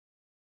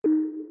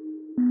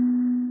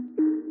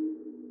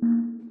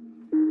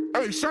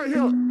Hey, say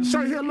here,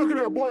 look at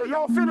that, boy.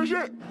 Y'all finished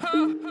yet?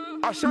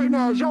 I say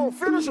now, is y'all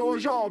finished or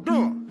is y'all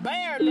done?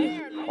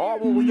 Barely. All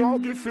right, well, when y'all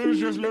get finished,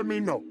 just let me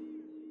know.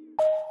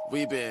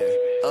 We been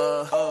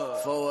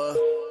for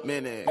a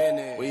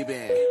minute. We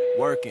been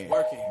working,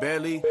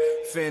 barely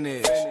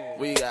finished.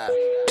 We got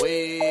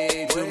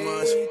way too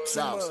much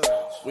sauce.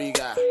 We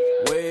got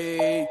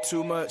way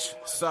too much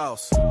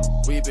sauce.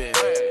 We been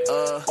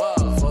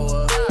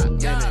for a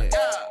minute.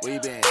 We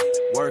been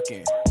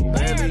working,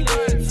 barely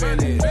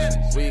finished.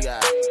 We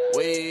got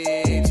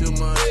way too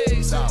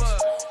much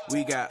sauce.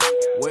 We got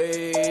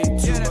way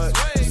too much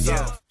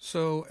sauce.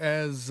 So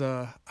as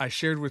I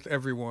shared with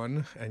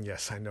everyone, and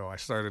yes, I know I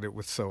started it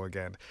with so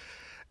again,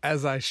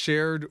 as I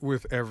shared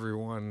with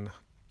everyone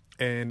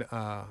in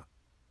our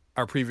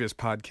previous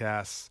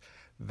podcasts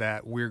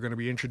that we're going to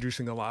be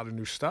introducing a lot of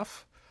new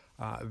stuff.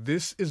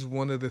 This is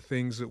one of the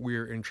things that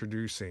we're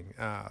introducing.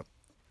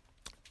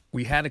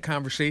 We had a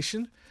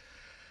conversation,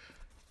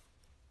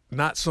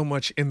 not so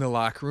much in the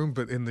locker room,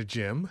 but in the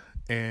gym.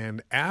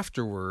 And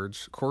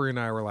afterwards, Corey and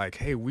I were like,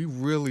 hey, we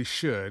really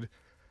should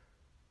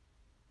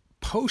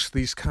post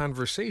these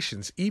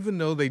conversations, even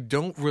though they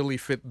don't really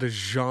fit the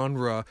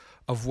genre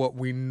of what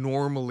we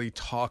normally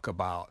talk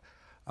about.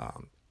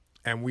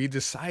 And we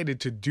decided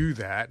to do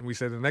that. And we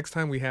said the next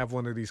time we have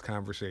one of these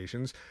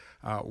conversations,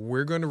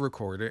 we're going to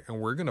record it and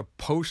we're going to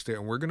post it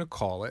and we're going to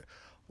call it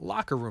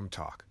Locker Room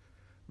Talk.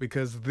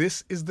 Because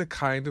this is the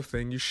kind of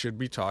thing you should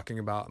be talking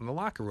about in the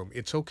locker room.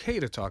 It's okay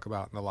to talk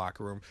about in the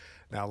locker room.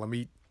 Now,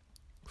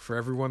 for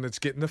everyone that's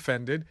getting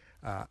offended,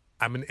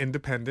 I'm an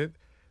independent.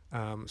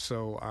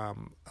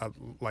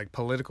 Like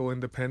political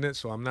independent.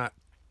 So I'm not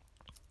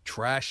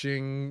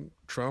trashing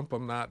Trump.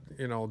 I'm not,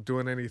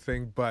 doing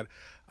anything, but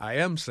I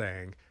am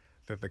saying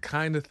that the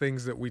kind of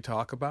things that we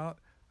talk about,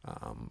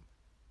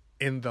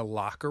 in the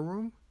locker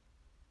room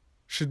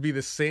should be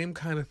the same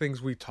kind of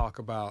things we talk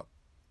about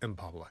in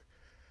public.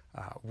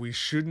 We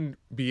shouldn't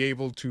be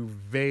able to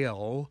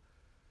veil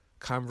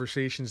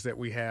conversations that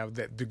we have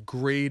that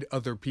degrade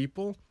other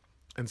people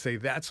and say,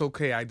 that's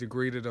okay, I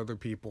degraded other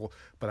people,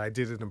 but I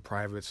did it in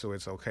private, so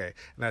it's okay.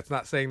 And that's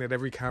not saying that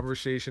every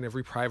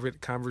private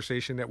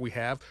conversation that we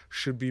have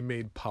should be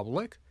made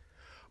public,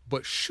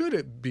 but should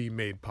it be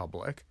made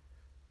public,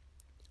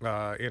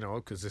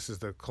 because this is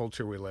the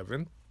culture we live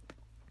in,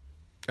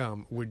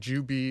 would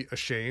you be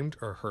ashamed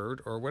or hurt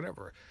or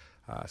whatever?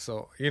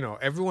 So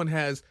everyone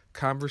has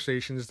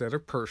conversations that are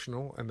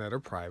personal and that are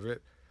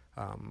private,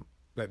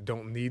 that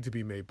don't need to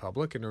be made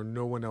public and are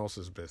no one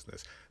else's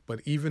business. But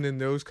even in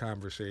those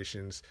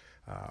conversations,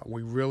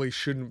 we really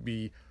shouldn't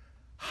be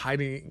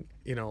hiding,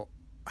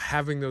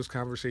 having those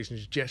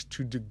conversations just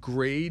to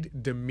degrade,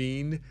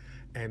 demean,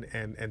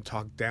 and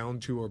talk down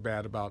to or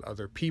bad about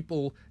other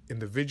people,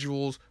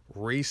 individuals,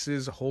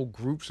 races, whole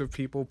groups of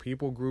people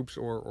groups,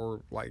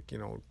 or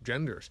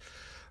genders.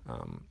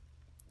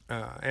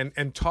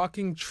 And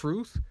talking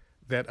truth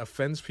that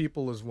offends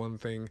people is one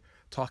thing.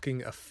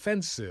 Talking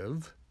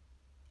offensive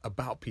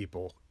about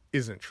people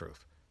isn't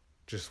truth.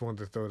 Just wanted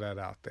to throw that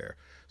out there.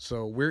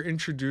 So we're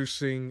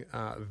introducing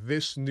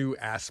this new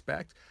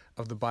aspect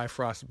of the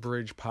Bifrost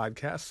Bridge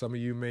podcast. Some of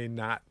you may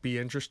not be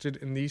interested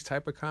in these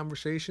type of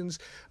conversations.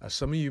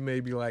 Some of you may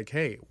be like,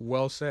 hey,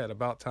 well said,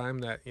 about time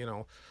that,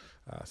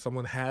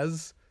 someone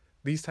has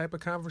these type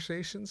of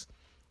conversations.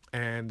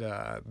 And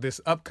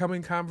this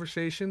upcoming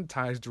conversation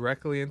ties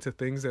directly into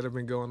things that have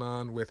been going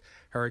on with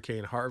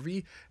Hurricane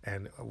Harvey.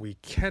 And we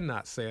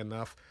cannot say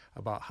enough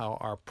about how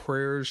our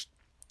prayers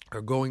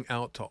are going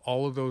out to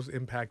all of those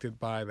impacted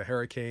by the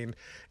hurricane.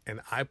 And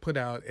I put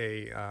out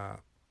a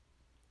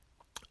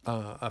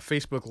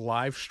Facebook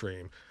live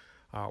stream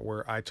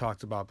where I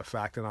talked about the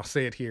fact, and I'll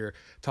say it here,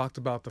 talked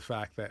about the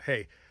fact that,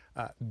 hey,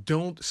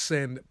 don't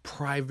send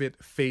private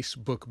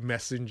Facebook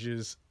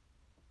messages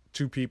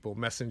to people,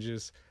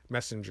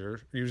 Messenger,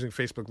 using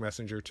Facebook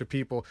Messenger to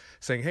people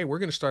saying, hey, we're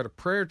going to start a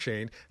prayer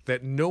chain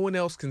that no one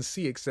else can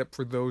see except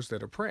for those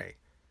that are praying.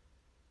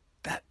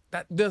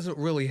 That doesn't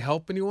really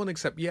help anyone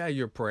except, yeah,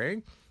 you're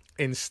praying.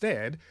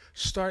 Instead,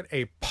 start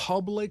a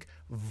public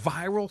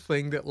viral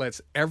thing that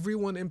lets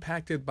everyone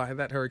impacted by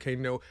that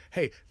hurricane know,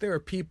 hey, there are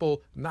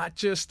people not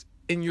just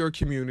in your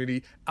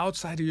community,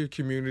 outside of your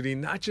community,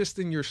 not just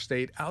in your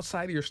state,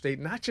 outside of your state,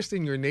 not just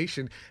in your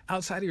nation,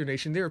 outside of your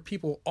nation. There are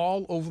people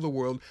all over the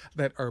world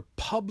that are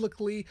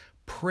publicly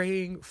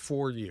praying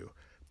for you,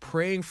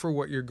 praying for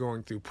what you're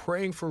going through,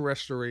 praying for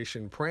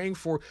restoration, praying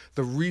for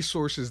the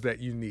resources that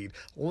you need.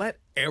 Let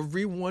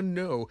everyone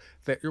know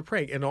that you're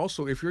praying. And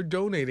also, if you're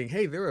donating,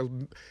 hey,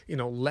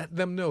 let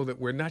them know that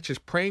we're not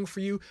just praying for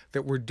you,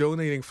 that we're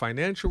donating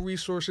financial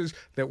resources,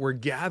 that we're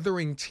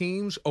gathering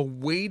teams,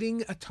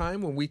 awaiting a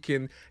time when we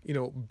can,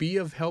 be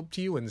of help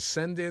to you and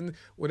send in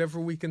whatever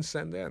we can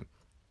send in.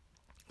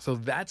 So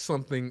that's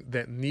something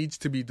that needs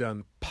to be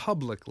done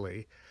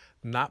publicly,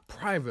 not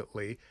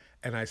privately.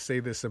 And I say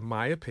this in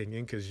my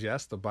opinion, because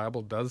yes, the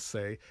Bible does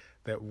say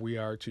that we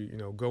are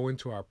to, go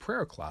into our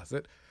prayer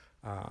closet.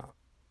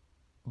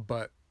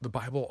 But the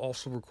Bible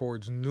also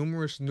records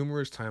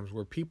numerous times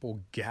where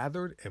people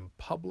gathered in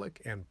public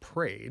and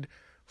prayed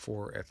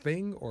for a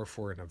thing or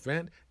for an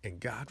event, and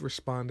God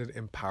responded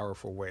in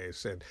powerful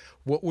ways. And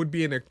what would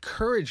be an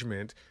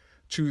encouragement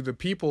to the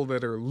people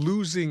that are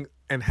losing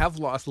and have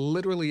lost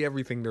literally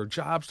everything, their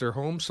jobs, their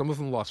homes, some of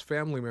them lost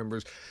family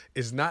members,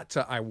 is not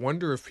to, I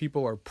wonder if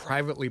people are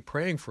privately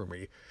praying for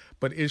me,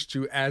 but is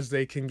to, as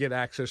they can get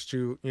access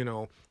to,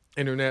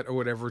 internet or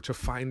whatever, to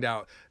find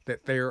out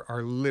that there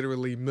are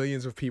literally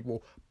millions of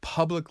people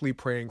publicly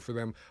praying for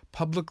them,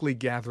 publicly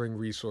gathering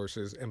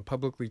resources, and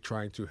publicly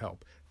trying to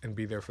help and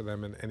be there for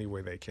them in any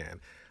way they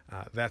can.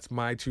 That's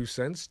my 2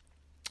 cents.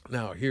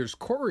 Now, here's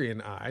Corey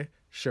and I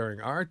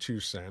sharing our 2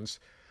 cents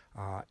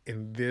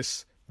in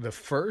this, the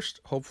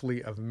first,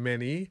 hopefully, of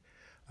many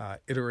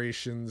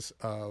iterations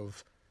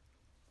of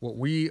what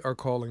we are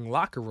calling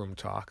Locker Room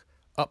Talk,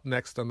 up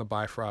next on the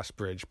Bifrost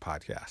Bridge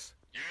podcast.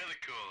 You're the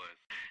coolest.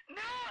 No,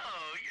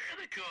 you're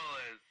the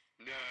coolest.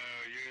 No,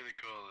 you're the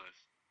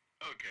coolest.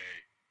 Okay,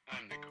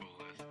 I'm the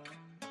coolest.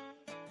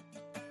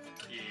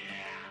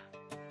 Yeah,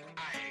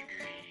 I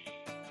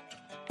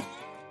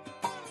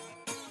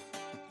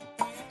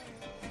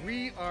agree.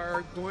 We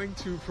are going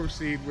to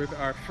proceed with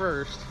our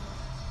first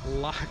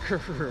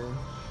locker room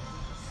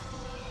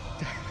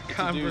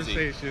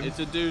conversation. It's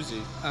a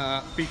doozy.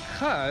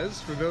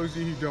 Because, for those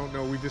of you who don't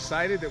know, we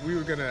decided that we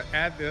were going to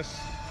add this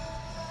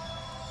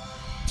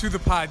to the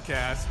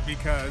podcast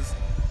because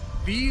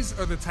these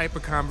are the type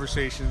of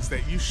conversations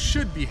that you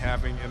should be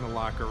having in the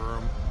locker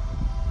room,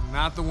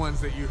 not the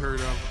ones that you heard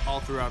of all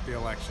throughout the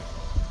election.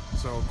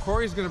 So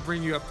Corey's going to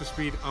bring you up to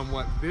speed on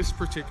what this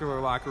particular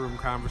locker room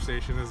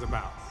conversation is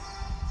about.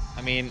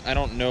 I mean, I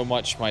don't know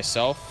much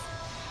myself.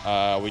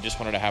 We just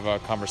wanted to have a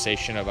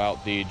conversation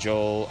about the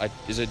Joel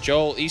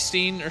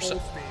Osteen or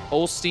so?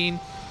 Osteen.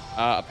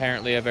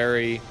 Apparently a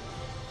very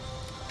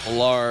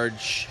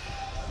large,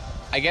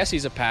 I guess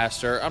he's a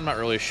pastor. I'm not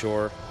really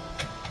sure.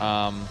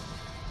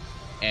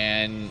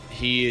 And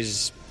he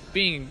is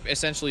being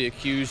essentially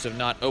accused of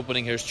not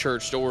opening his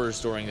church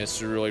doors during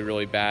this really,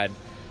 really bad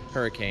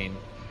hurricane.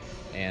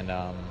 And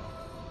I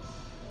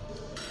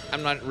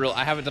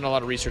haven't done a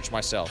lot of research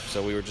myself,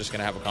 so we were just going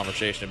to have a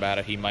conversation about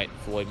it.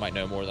 Floyd might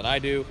know more than I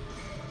do.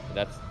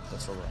 That's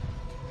where we're at.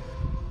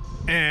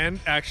 And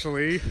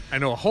actually, I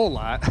know a whole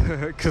lot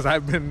because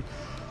I've been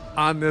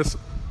on this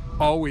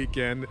all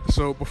weekend.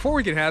 So before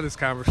we can have this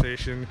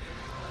conversation,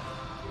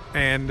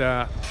 and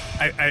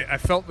I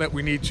felt that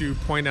we need to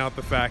point out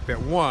the fact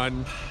that,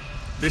 one,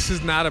 this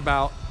is not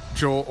about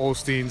Joel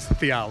Osteen's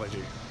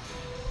theology.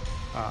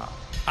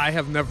 I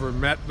have never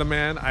met the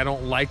man. I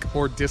don't like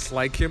or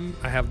dislike him.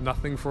 I have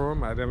nothing for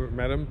him. I've never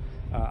met him.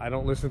 I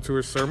don't listen to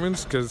his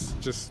sermons because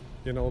just,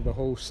 the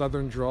whole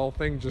Southern drawl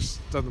thing just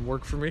doesn't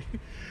work for me.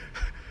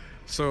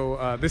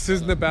 So this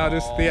isn't about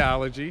his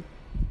theology.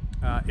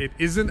 It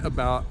isn't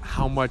about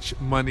how much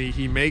money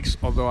he makes,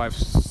 although I've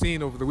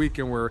seen over the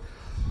weekend where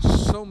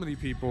so many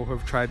people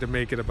have tried to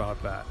make it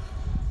about that.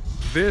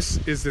 This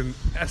is in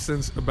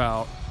essence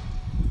about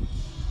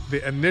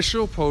the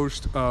initial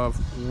post of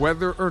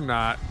whether or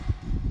not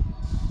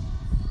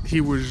he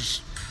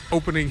was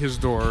opening his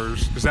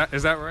doors. Is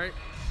that right?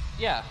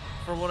 Yeah,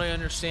 from what I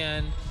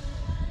understand,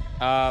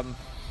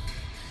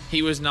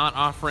 he was not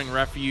offering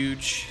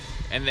refuge,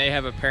 and they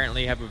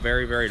apparently have a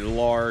very, very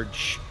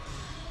large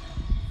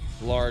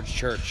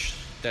church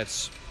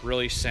that's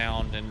really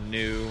sound and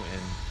new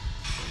and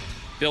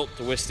built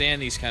to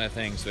withstand these kind of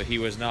things. But he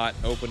was not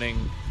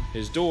opening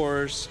his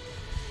doors,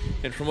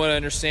 and from what I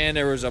understand,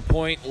 there was a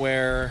point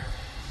where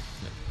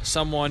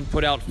someone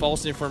put out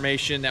false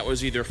information that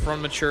was either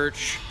from the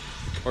church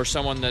or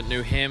someone that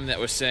knew him that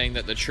was saying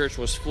that the church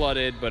was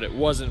flooded, but it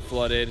wasn't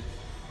flooded.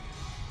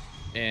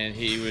 And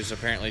he was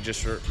apparently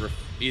just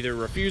either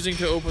refusing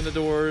to open the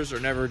doors or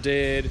never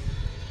did.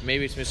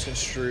 Maybe it's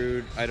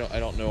misconstrued. I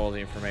don't know all the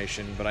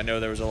information, but I know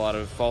there was a lot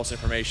of false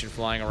information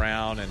flying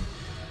around, and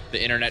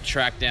the internet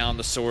tracked down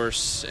the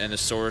source, and the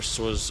source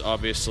was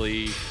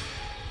obviously,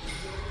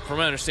 from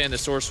what I understand, the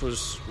source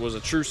was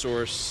a true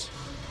source,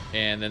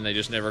 and then they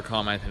just never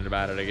commented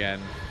about it again.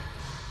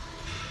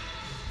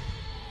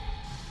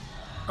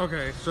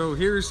 Okay, so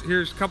here's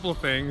a couple of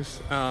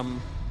things.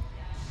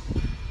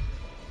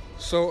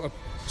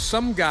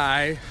 Some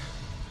guy.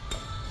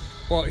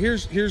 Well,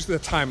 here's the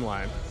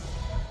timeline.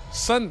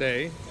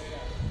 Sunday,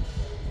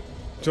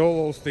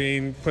 Joel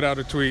Osteen put out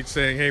a tweet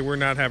saying, "Hey, we're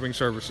not having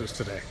services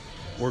today.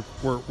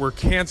 We're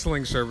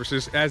canceling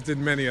services," as did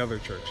many other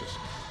churches.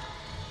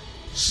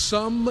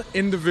 Some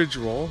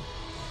individual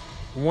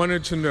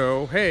wanted to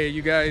know, "Hey,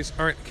 you guys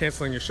aren't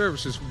canceling your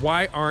services.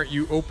 Why aren't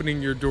you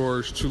opening your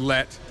doors to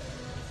let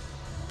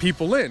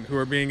people in who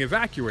are being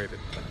evacuated?"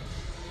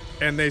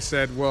 And they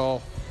said,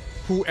 well,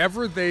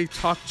 whoever they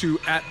talked to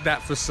at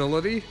that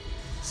facility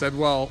said,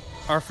 well,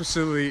 our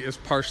facility is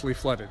partially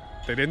flooded.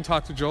 They didn't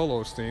talk to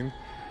Joel Osteen.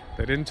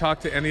 They didn't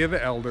talk to any of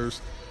the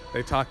elders.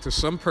 They talked to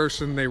some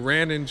person they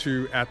ran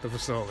into at the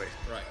facility.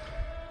 Right.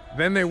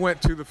 Then they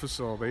went to the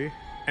facility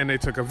and they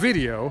took a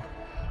video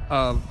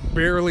of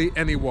barely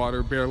any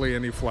water, barely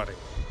any flooding.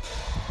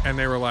 And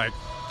they were like,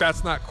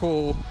 that's not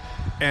cool.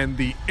 And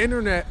the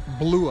internet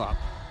blew up.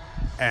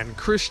 And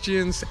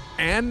Christians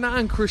and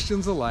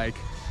non-Christians alike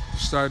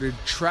started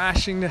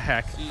trashing the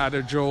heck out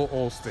of Joel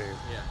Osteen.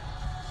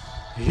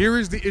 Yeah. Here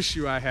is the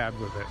issue I had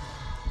with it.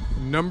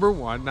 Number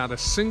one, not a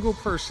single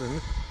person,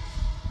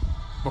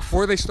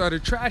 before they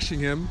started trashing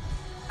him,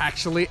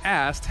 actually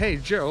asked, hey,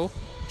 Joel,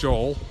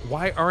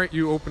 why aren't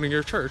you opening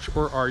your church,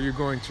 or are you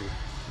going to?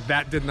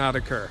 That did not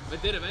occur.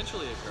 It did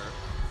eventually occur.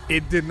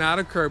 It did not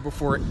occur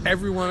before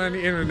everyone on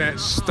the internet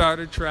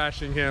started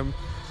trashing him.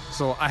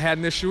 So I had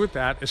an issue with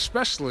that,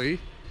 especially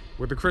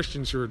with the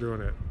Christians who were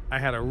doing it. I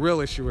had a real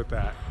issue with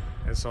that.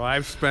 And so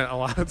I've spent a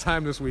lot of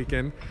time this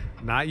weekend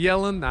not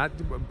yelling,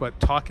 but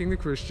talking to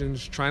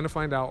Christians, trying to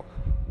find out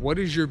what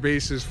is your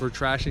basis for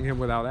trashing him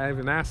without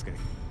even asking.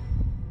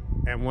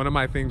 And one of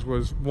my things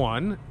was,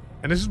 one,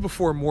 and this is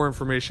before more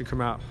information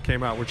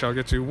came out, which I'll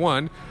get to.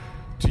 One,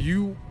 do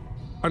you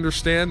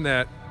understand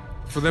that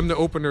for them to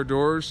open their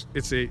doors,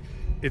 it's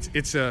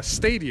a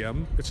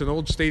stadium. It's an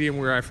old stadium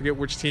where I forget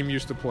which team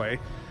used to play.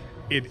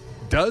 It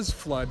does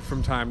flood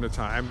from time to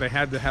time. They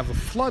had to have a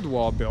flood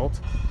wall built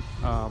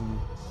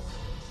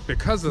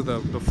because of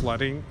the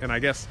flooding. And I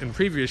guess in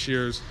previous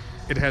years,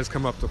 it has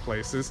come up to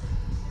places.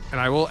 And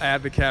I will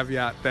add the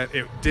caveat that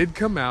it did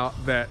come out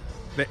that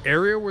the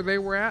area where they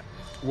were at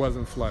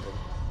wasn't flooded.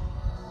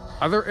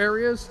 Other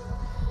areas,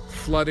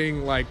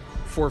 flooding like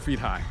 4 feet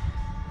high.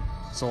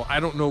 So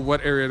I don't know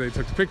what area they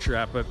took the picture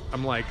at, but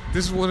I'm like,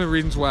 this is one of the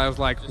reasons why I was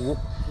like,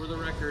 For the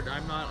record,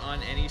 I'm not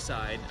on any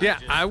side. yeah,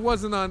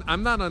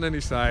 I'm not on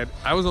any side.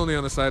 I was only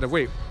on the side of,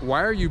 wait,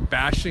 why are you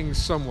bashing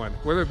someone,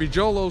 whether it be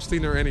Joel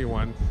Osteen or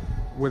anyone,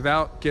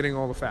 without getting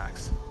all the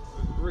facts?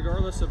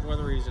 Regardless of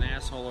whether he's an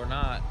asshole or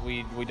not,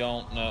 we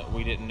don't know.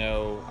 We didn't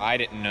know. I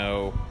didn't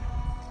know.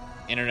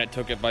 Internet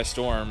took it by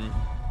storm.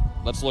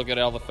 Let's look at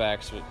all the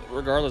facts.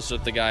 Regardless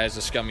if the guy is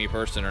a scummy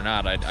person or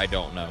not, I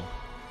don't know.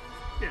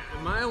 Yeah,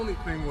 and my only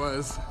thing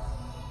was,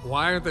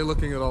 why aren't they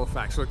looking at all the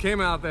facts? So it came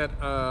out that,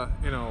 all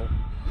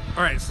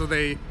right, so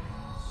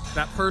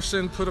that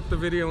person put up the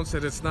video and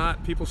said it's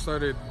not. People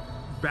started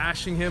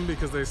bashing him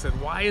because they said,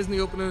 why isn't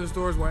he opening his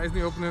doors? Why isn't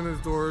he opening his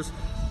doors?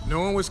 No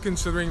one was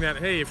considering that,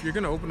 hey, if you're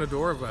going to open a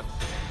door of a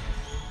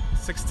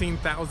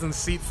 16,000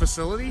 seat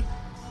facility,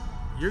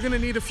 you're going to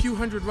need a few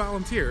hundred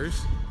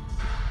volunteers,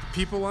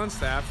 people on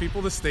staff,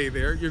 people to stay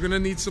there. You're going to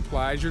need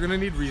supplies. You're going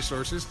to need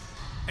resources.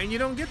 And you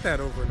don't get that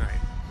overnight.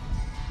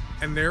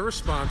 And their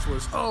response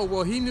was, oh,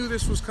 well, he knew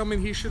this was coming.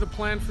 He should have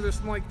planned for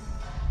this. I'm like,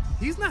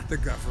 he's not the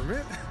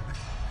government.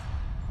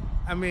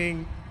 I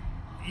mean,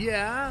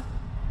 yeah,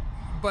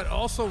 but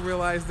also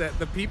realize that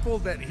the people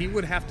that he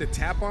would have to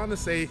tap on to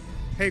say,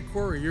 hey,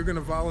 Corey, you're going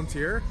to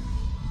volunteer.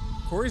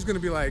 Corey's going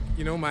to be like,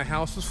 my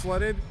house was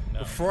flooded. No.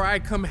 Before I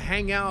come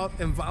hang out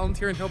and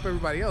volunteer and help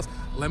everybody else,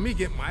 let me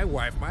get my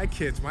wife, my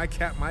kids, my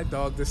cat, my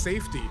dog to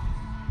safety.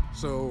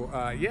 So,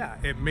 yeah,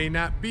 it may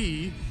not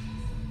be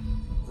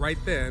right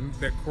then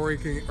that Corey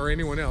can or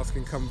anyone else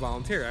can come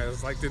volunteer. I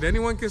was like, did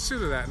anyone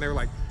consider that? And they were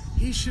like,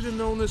 he should have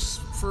known this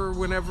for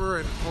whenever.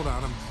 And hold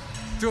on, I'm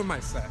doing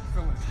my set.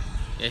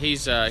 Yeah,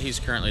 he's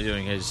currently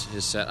doing his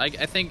set. I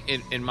think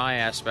in my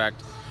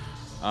aspect,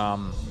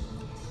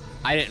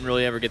 I didn't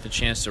really ever get the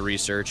chance to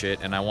research it,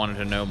 and I wanted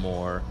to know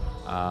more.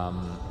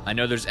 I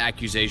know there's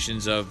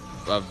accusations of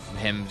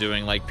him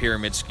doing like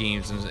pyramid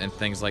schemes and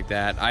things like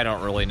that. I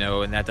don't really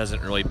know, and that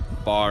doesn't really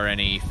bar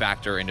any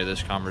factor into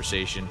this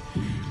conversation.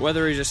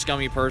 Whether he's a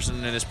scummy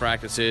person in his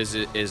practices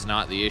is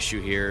not the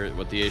issue here.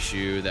 What the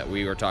issue that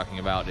we were talking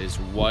about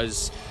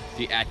was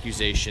the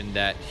accusation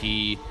that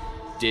he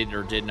did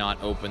or did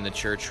not open the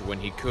church when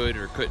he could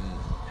or couldn't.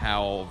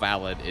 How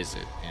valid is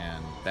it?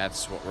 And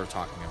that's what we're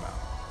talking about.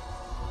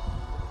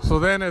 So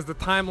then as the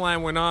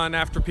timeline went on,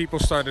 after people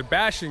started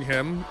bashing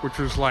him, which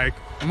was like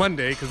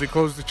Monday, because he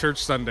closed the church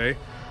Sunday.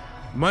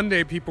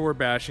 Monday, people were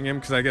bashing him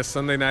because I guess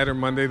Sunday night or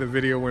Monday, the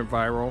video went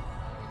viral.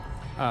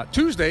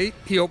 Tuesday,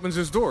 he opens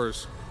his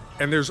doors,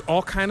 and there's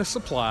all kind of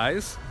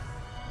supplies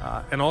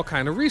and all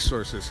kind of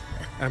resources.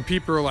 And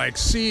people are like,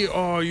 see,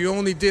 oh, you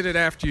only did it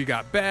after you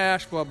got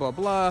bashed, blah, blah,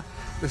 blah,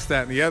 this,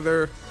 that, and the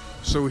other.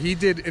 So he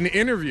did an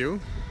interview,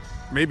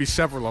 maybe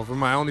several of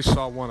them. I only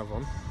saw one of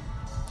them.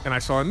 And I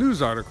saw a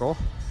news article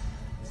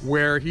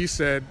where he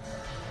said,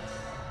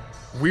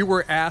 we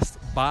were asked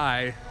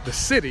by the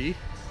city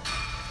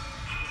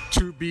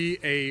to be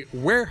a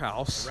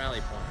warehouse, Rally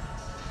point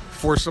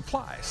for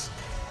supplies.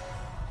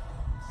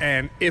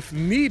 And if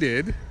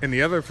needed, and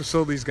the other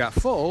facilities got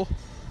full,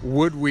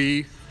 would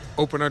we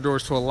open our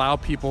doors to allow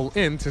people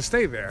in to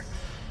stay there?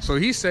 So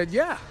he said,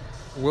 yeah,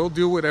 we'll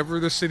do whatever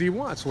the city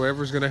wants,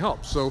 whatever's going to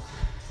help. So,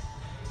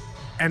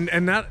 and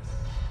not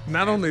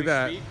only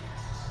that,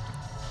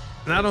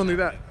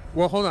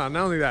 well, hold on.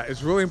 Not only that,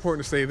 it's really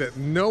important to say that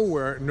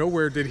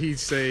nowhere did he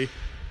say,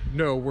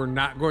 no, we're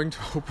not going to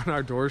open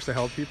our doors to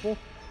help people.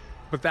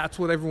 But that's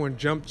what everyone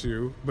jumped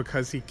to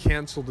because he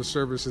canceled the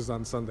services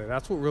on Sunday.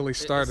 That's what really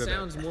started it. It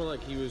sounds more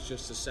like he was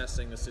just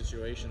assessing the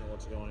situation and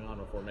what's going on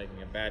before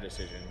making a bad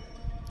decision.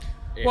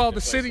 Well,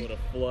 the city would have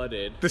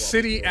flooded. The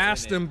city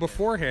asked him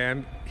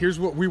beforehand, here's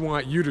what we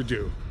want you to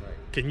do. Right.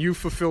 can you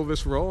fulfill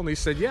this role? And he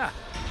said, yeah.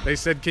 They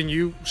said, can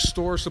you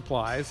store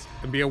supplies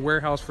and be a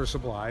warehouse for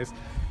supplies?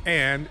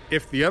 And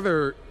if the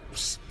other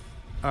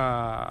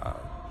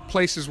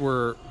places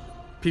where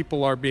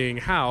people are being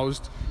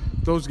housed,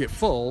 those get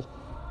full,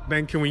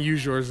 then can we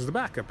use yours as the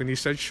backup? And he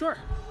said, sure.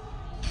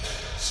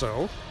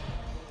 So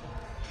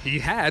he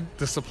had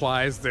the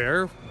supplies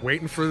there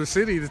waiting for the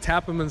city to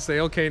tap them and say,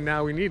 okay,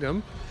 now we need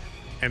them.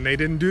 And they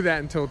didn't do that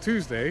until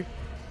Tuesday.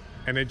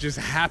 And it just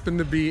happened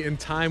to be in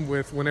time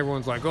with when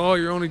everyone's like, oh,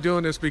 you're only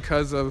doing this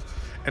because of...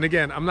 And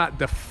again, I'm not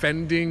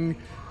defending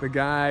the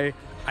guy.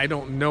 I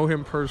don't know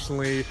him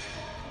personally.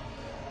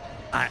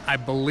 I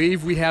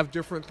believe we have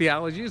different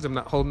theologies. I'm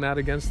not holding that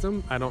against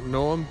him. I don't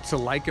know him to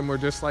like him or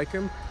dislike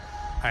him.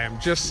 I am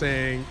just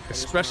saying,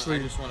 especially...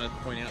 I just want to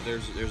point out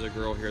there's a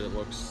girl here that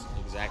looks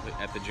exactly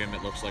at the gym.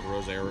 It looks like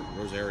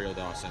Rosario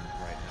Dawson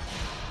right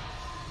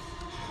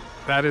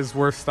now. That is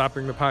worth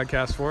stopping the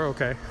podcast for.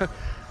 Okay.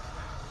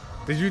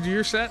 Did you do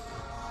your set?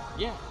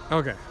 Yeah.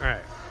 Okay. All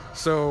right.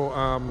 So,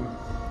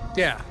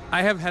 yeah,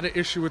 I have had an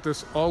issue with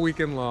this all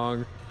weekend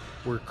long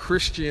where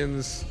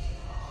Christians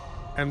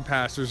and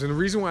pastors, and the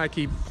reason why I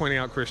keep pointing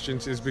out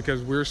Christians is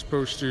because we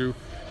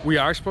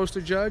are supposed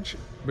to judge,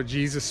 but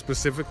Jesus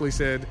specifically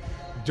said,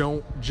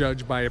 don't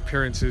judge by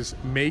appearances,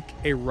 make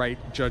a right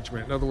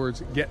judgment. In other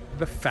words, get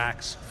the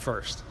facts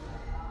first.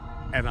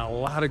 And a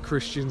lot of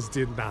Christians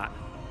did not.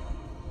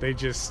 They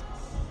just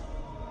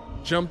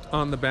jumped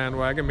on the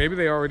bandwagon. Maybe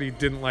they already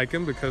didn't like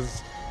him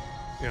because,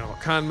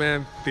 con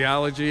man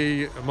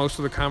theology, most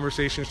of the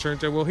conversations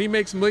turned to, well, he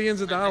makes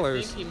millions of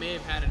dollars. I think he may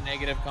have had a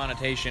negative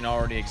connotation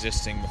already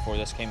existing before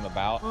this came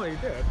about. Oh, he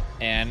did.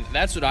 And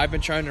that's what I've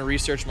been trying to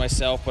research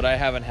myself, but I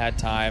haven't had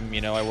time.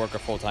 I work a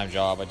full-time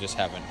job. I just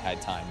haven't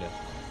had time to.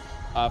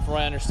 From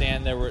what I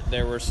understand,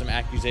 there were some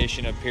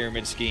accusation of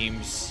pyramid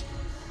schemes.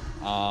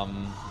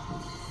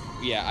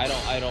 Yeah,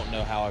 I don't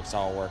know how it's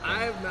all working.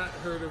 I have not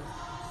heard of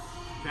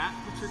that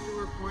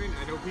particular point.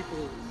 I know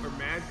people are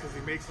mad because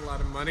he makes a lot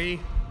of money.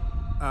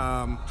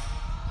 I'm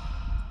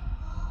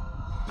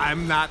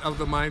not of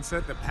the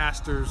mindset that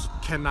pastors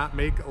cannot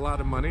make a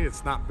lot of money.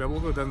 It's not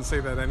biblical. It doesn't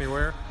say that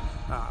anywhere.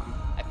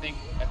 I think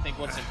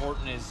what's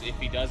important is if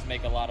he does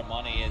make a lot of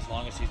money, as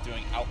long as he's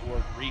doing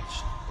outward reach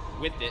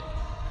with it,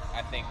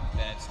 I think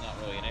that it's not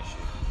really an issue.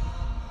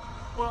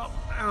 Well,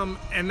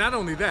 and not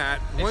only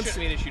that, it shouldn't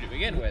be an issue to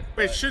begin with.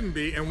 It shouldn't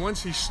be. And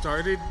once he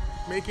started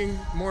making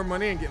more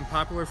money and getting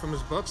popular from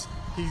his books,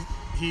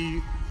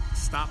 he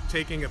stopped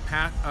taking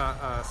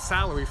a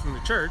salary from the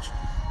church.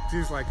 He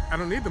was like, I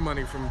don't need the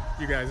money from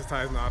you guys'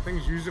 tithes and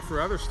offerings. Use it for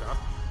other stuff.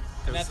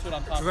 And that's what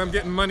I'm talking about. Because I'm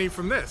getting money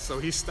from this. So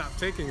he stopped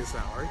taking his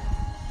salary.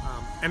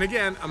 And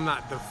again, I'm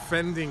not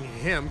defending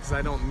him because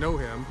I don't know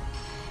him,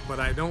 but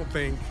I don't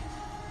think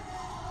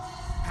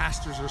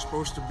pastors are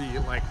supposed to be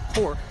like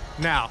poor.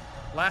 Now,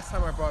 last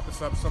time I brought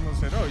this up, someone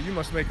said, oh, you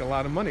must make a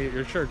lot of money at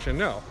your church. And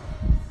no,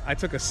 I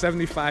took a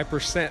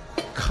 75%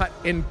 cut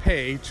in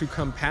pay to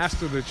come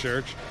pastor the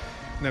church,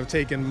 and I've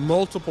taken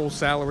multiple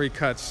salary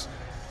cuts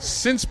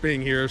since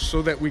being here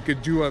so that we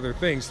could do other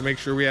things to make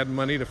sure we had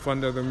money to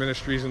fund other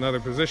ministries and other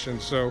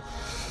positions. So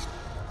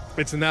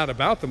it's not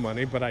about the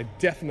money, but I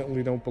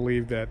definitely don't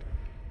believe that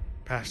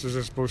pastors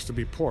are supposed to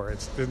be poor.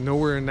 There's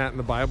nowhere in that in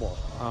the Bible.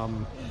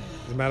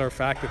 As a matter of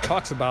fact, it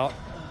talks about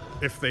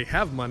if they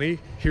have money,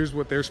 here's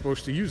what they're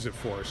supposed to use it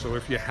for. So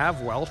if you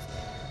have wealth,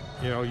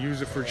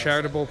 use it for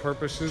charitable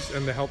purposes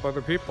and to help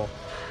other people.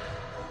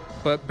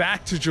 But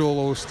back to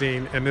Joel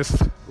Osteen and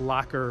this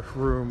locker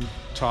room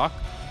talk.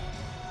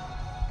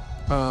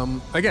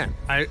 Again,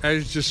 I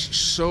was just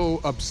so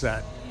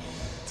upset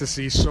to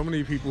see so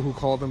many people who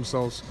call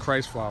themselves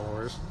Christ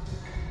followers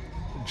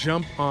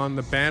jump on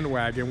the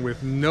bandwagon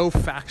with no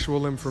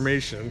factual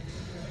information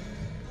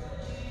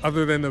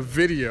other than a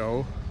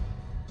video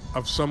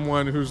of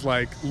someone who's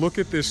like, look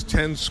at this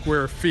 10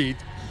 square feet.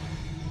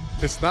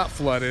 It's not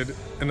flooded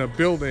in a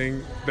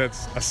building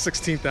that's a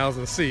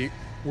 16,000 seat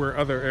where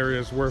other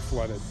areas were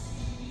flooded.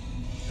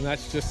 And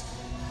that's just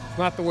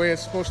not the way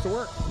it's supposed to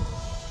work.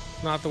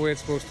 Not the way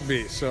it's supposed to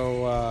be.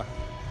 So,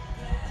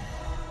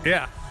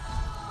 yeah.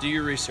 Do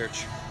your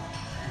research.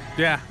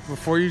 Yeah,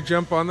 before you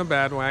jump on the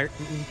bandwagon,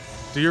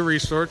 do your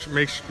research.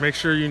 Make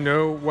sure you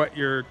know what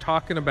you're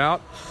talking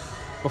about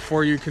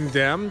before you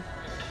condemn.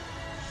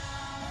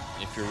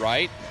 If you're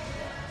right,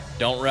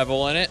 don't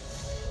revel in it.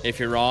 If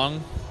you're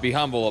wrong, be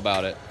humble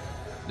about it.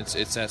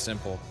 It's that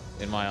simple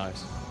in my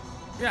eyes.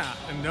 Yeah,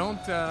 and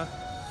don't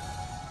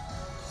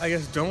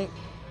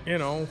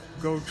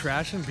go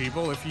trashing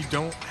people if you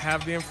don't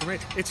have the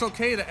information. It's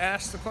okay to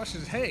ask the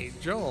questions. Hey,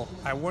 Joel,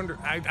 I wonder,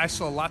 I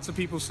saw lots of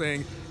people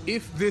saying,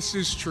 if this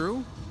is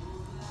true,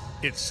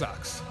 it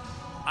sucks.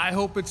 I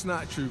hope it's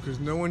not true because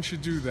no one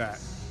should do that.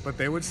 But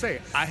they would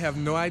say, I have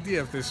no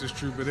idea if this is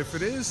true, but if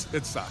it is,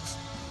 it sucks.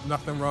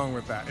 Nothing wrong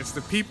with that. It's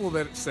the people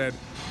that said,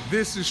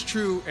 this is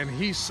true and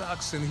he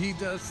sucks and he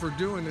does for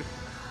doing it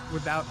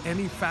without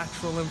any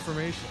factual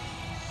information.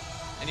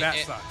 That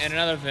sucks. And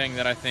another thing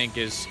that I think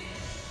is,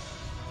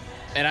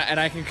 and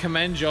I can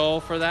commend Joel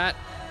for that,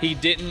 he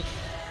didn't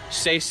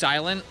stay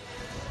silent.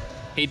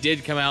 he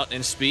did come out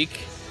and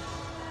speak.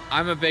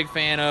 I'm a big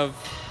fan of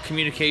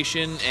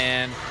communication,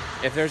 and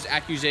if there's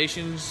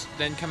accusations,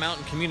 then come out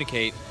and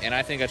communicate, and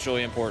I think that's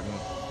really important.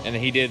 And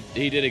he did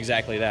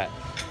exactly that.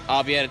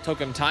 Albeit it took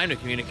him time to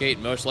communicate,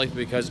 most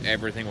likely because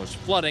everything was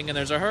flooding and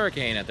there's a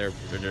hurricane at their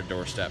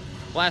doorstep.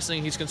 Last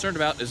thing he's concerned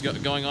about is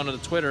going onto the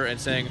Twitter and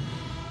saying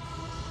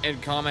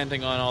and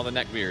commenting on all the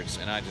neckbeards.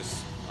 And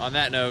on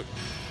that note,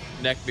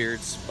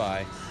 neckbeards,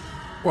 bye.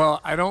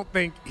 Well, I don't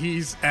think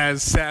he's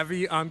as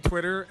savvy on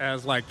Twitter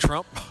as like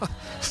Trump.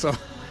 So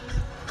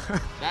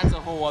that's a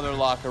whole other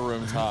locker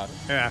room talk.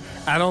 yeah,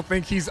 I don't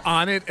think he's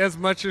on it as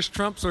much as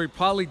Trump, so he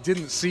probably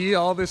didn't see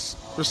all this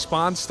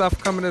response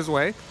stuff coming his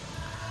way.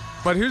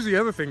 But here's the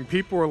other thing.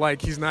 People were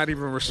like, he's not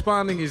even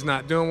responding, he's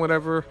not doing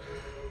whatever.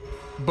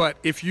 But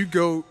if you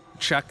go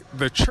check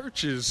the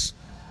church's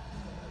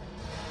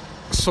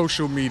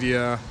social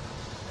media,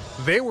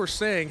 they were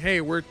saying,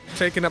 hey, we're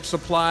taking up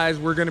supplies,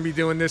 we're going to be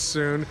doing this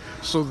soon.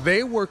 So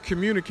they were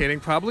communicating,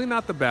 probably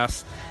not the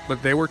best,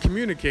 but they were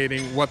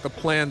communicating what the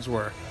plans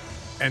were.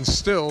 And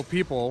still,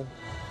 people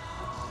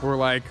were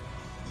like,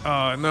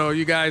 no,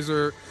 you guys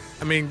are,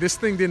 I mean, this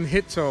thing didn't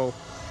hit till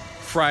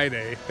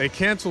Friday. They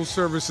canceled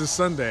services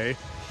Sunday.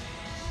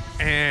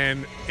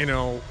 And, you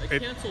know, they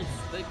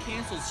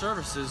canceled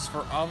services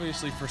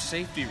for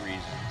safety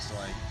reasons.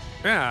 Like,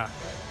 yeah.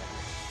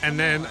 And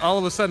then all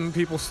of a sudden,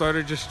 people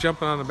started just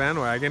jumping on the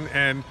bandwagon.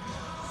 And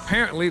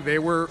apparently they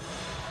were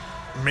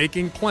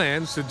making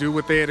plans to do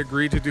what they had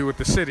agreed to do with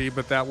the city,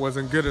 but that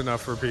wasn't good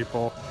enough for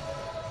people.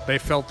 They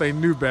felt they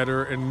knew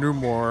better and knew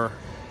more,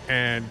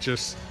 and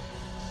just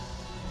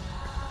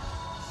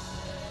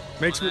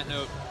makes me. On that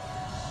note,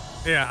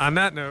 yeah, on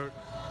that note,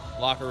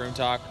 locker room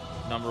talk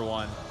number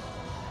 1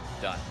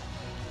 done.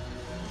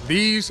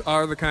 These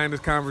are the kind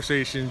of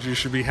conversations you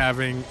should be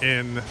having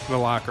in the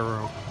locker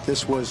room.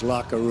 This was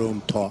locker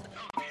room talk.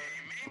 Okay,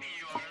 maybe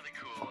you are the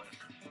coolest.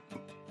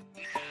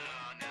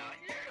 No,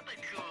 you're the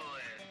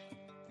coolest.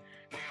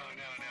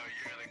 No,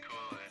 you're the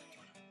coolest.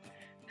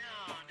 No,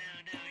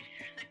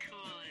 you're the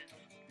coolest.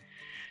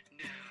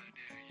 No,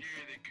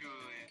 you're the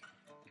coolest.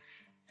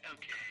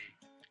 Okay,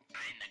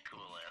 I'm the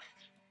coolest.